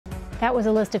That was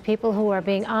a list of people who are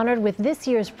being honored with this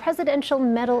year's Presidential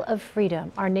Medal of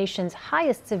Freedom, our nation's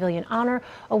highest civilian honor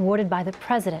awarded by the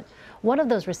president. One of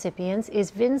those recipients is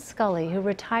Vin Scully, who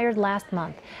retired last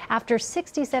month after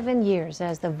 67 years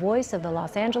as the voice of the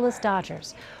Los Angeles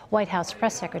Dodgers. White House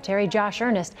Press Secretary Josh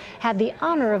Earnest had the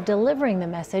honor of delivering the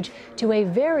message to a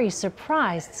very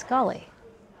surprised Scully.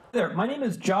 There, my name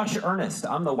is Josh Earnest.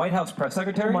 I'm the White House Press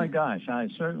Secretary. Oh my gosh, I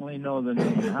certainly know the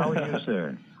name. How are you,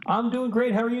 sir? I'm doing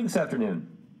great. How are you this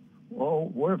afternoon?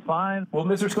 Oh, we're fine. Well,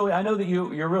 Mr. Scully, I know that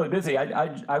you're really busy.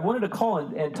 I wanted to call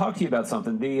and talk to you about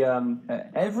something.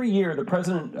 Every year the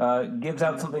president gives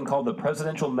out something called the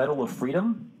Presidential Medal of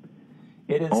Freedom.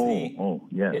 It is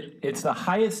yes. It's the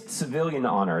highest civilian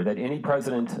honor that any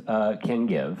president can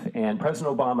give, and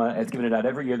President Obama has given it out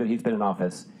every year that he's been in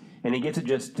office, and he gives it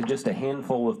to just a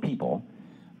handful of people.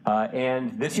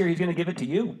 And this year he's going to give it to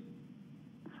you.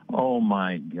 Oh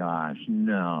my gosh,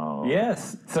 no.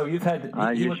 Yes. So you've had.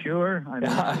 Are you sure?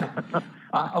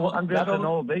 I'm just an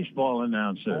old baseball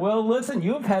announcer. Well, listen,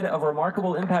 you have had a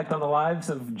remarkable impact on the lives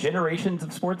of generations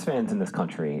of sports fans in this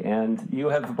country, and you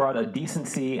have brought a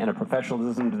decency and a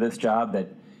professionalism to this job that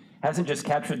hasn't just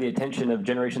captured the attention of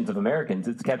generations of Americans;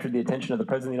 it's captured the attention of the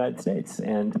President of the United States,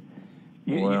 and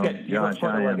you've got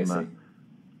quite a legacy.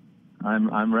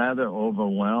 I'm rather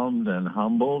overwhelmed and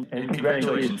humbled. And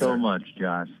congratulations, Thank you so much,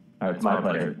 Josh. It's my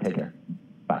pleasure. Take care.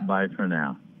 Bye. Bye for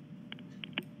now.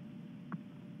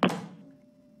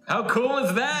 How cool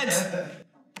is that?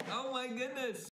 Oh my goodness.